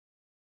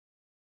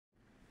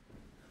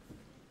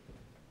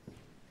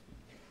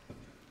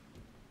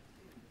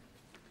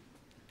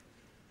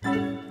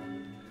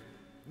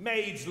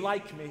Maids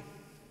like me.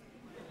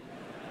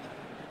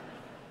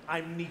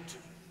 I'm neat.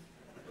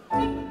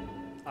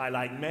 I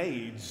like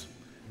maids.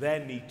 They're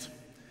neat.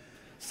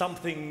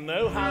 Something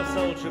no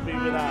household should be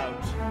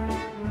without.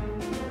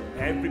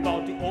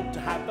 Everybody ought to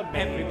have a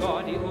maid.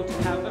 Everybody ought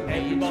to have a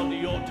maid.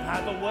 Everybody ought to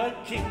have a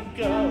working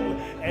girl.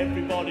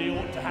 Everybody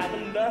ought to have a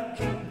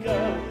lurking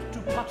girl to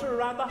putter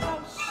around the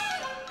house.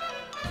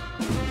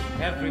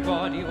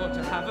 Everybody ought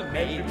to have a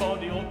maid.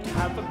 Everybody ought to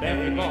have a maid.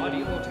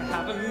 Everybody ought to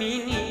have a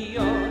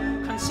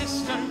menial,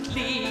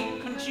 consistently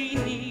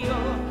congenial,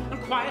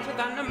 and quieter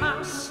than a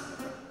mouse.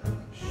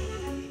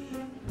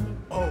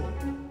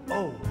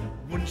 Oh,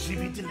 wouldn't she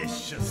be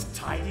delicious,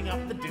 tidying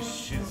up the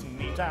dishes,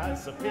 neat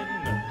as a pin?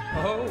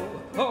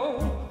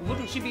 Oh,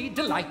 wouldn't she be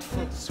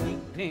delightful,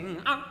 sweeping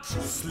out,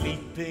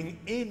 sleeping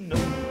in?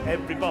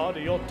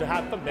 Everybody ought to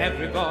have a maid.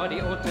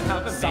 Everybody ought to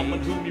have a maid. Someone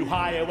whom you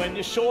hire when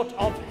you're short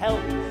of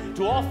help,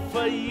 to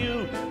offer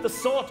you the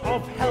sort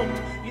of help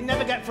you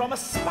never get from a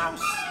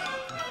spouse.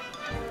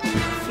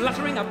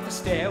 Fluttering up the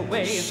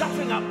stairway,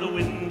 shuttering up the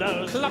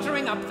windows,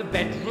 cluttering up the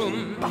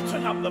bedroom,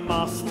 buttering up the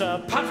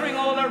master, puttering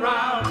all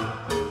around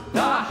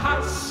the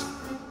house.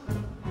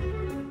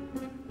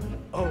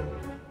 Oh,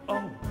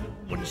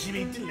 wouldn't she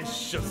be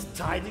delicious,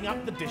 tidying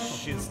up the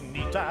dishes,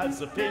 neat as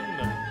a pin?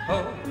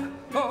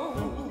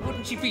 Oh,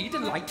 wouldn't she be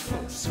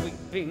delightful,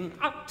 sweeping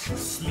out,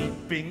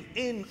 sleeping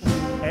in?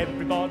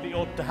 Everybody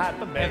ought to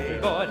have a maid.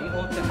 Everybody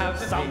ought to have a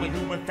maid. Someone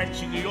who, when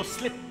fetching you your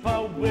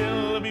slipper,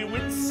 will be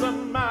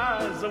winsome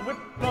as a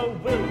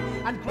whippoorwill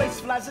and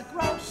graceful as a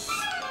grouse.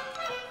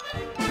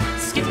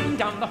 Skittering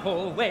down the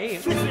hallway,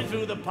 flittering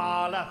through the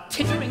parlour,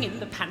 tittering in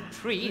the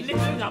pantry,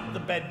 littering up the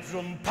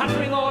bedroom,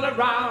 puttering all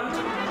around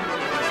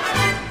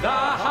the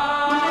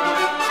house.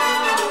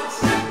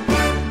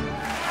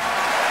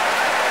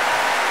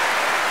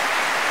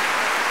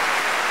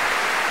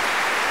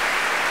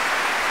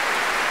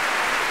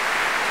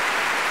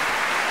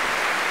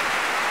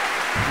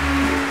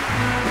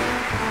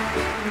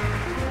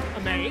 A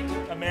maid,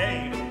 a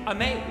maid, a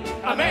maid,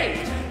 a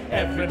maid.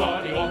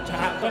 Everybody ought to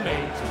have a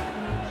maid.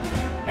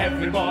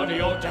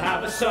 Everybody ought to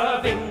have a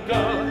serving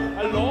girl,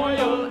 a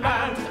loyal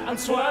and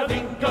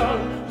unswerving girl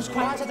who's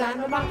quieter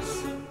than a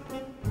mouse.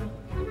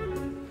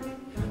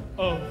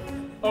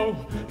 Oh,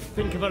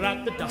 think of her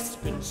at the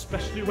dustbin,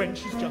 especially when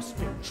she's just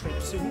been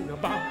traipsing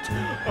about.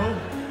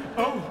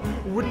 Oh,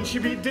 wouldn't she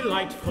be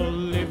delightful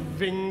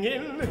living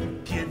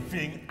in,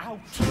 giving out?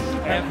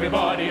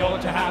 Everybody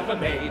ought to have a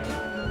maid,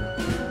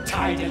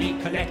 tidily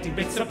collecting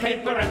bits of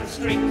paper and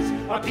strings,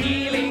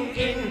 appealing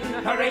in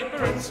her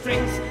apron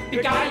strings,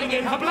 beguiling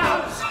in her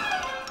blouse,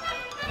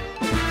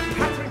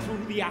 pattering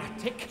through the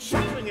attic,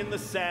 shattering in the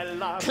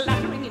cellar,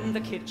 clattering in the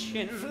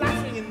kitchen,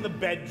 flattering in the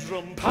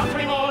bedroom,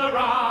 puttering all around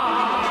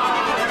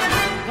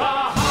the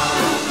house.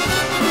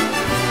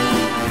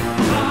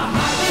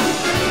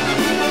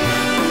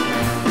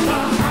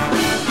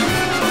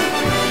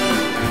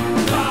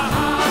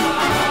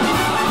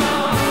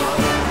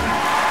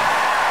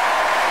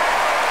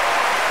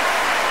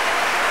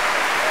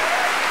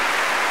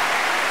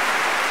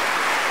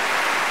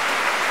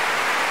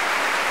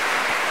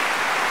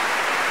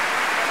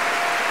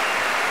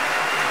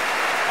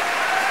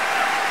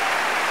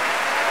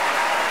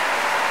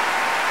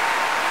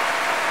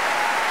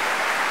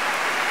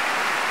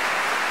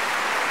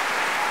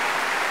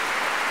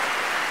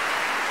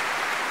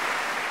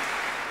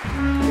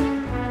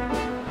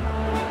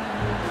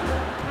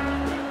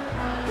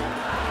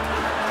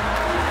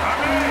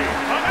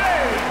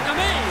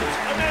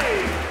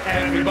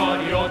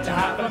 Everybody ought to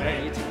have a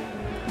maid,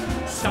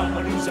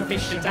 someone who's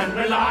efficient and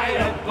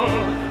reliable,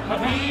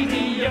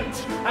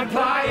 obedient and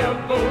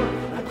pliable,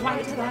 and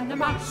quieter than a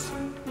mouse.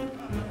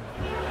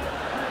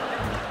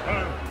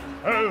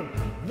 Oh,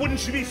 wouldn't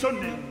she be so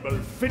nimble,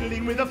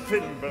 fiddling with a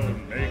thimble,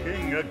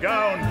 making a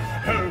gown?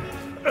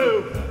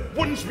 Oh,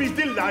 wouldn't she be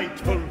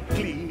delightful,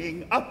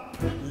 cleaning up,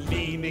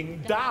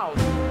 leaning down?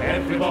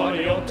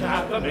 Everybody ought to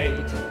have a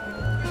maid,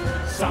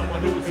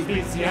 someone who's as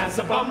busy as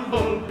a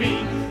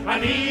bumblebee,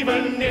 and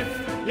even if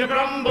you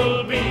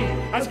grumble, be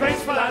as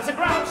graceful as a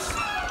grouse.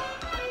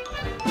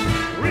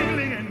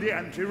 Wriggling in the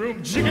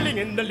anteroom, jiggling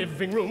in the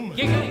living room,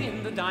 giggling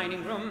in the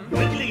dining room,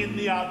 wiggling in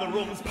the other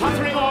rooms,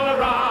 puttering all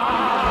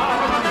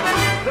around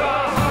the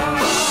house.